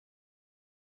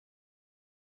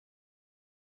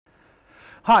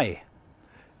Hi!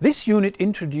 This unit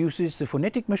introduces the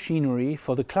phonetic machinery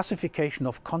for the classification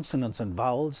of consonants and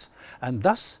vowels and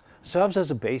thus serves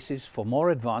as a basis for more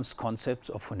advanced concepts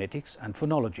of phonetics and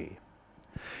phonology.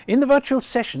 In the virtual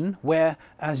session, where,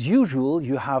 as usual,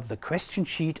 you have the question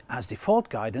sheet as default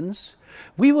guidance,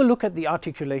 we will look at the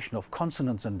articulation of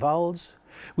consonants and vowels,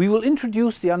 we will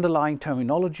introduce the underlying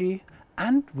terminology,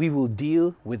 and we will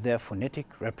deal with their phonetic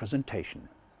representation.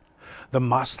 The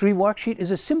Mastery worksheet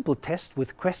is a simple test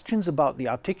with questions about the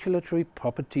articulatory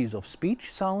properties of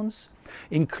speech sounds,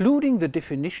 including the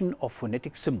definition of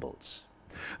phonetic symbols.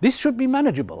 This should be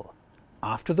manageable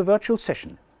after the virtual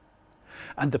session.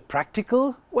 And the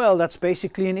practical, well, that's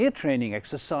basically an ear training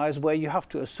exercise where you have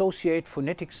to associate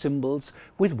phonetic symbols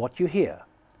with what you hear.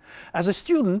 As a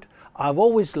student, I've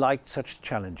always liked such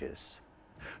challenges.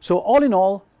 So all in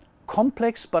all,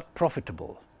 complex but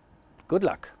profitable. Good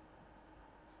luck.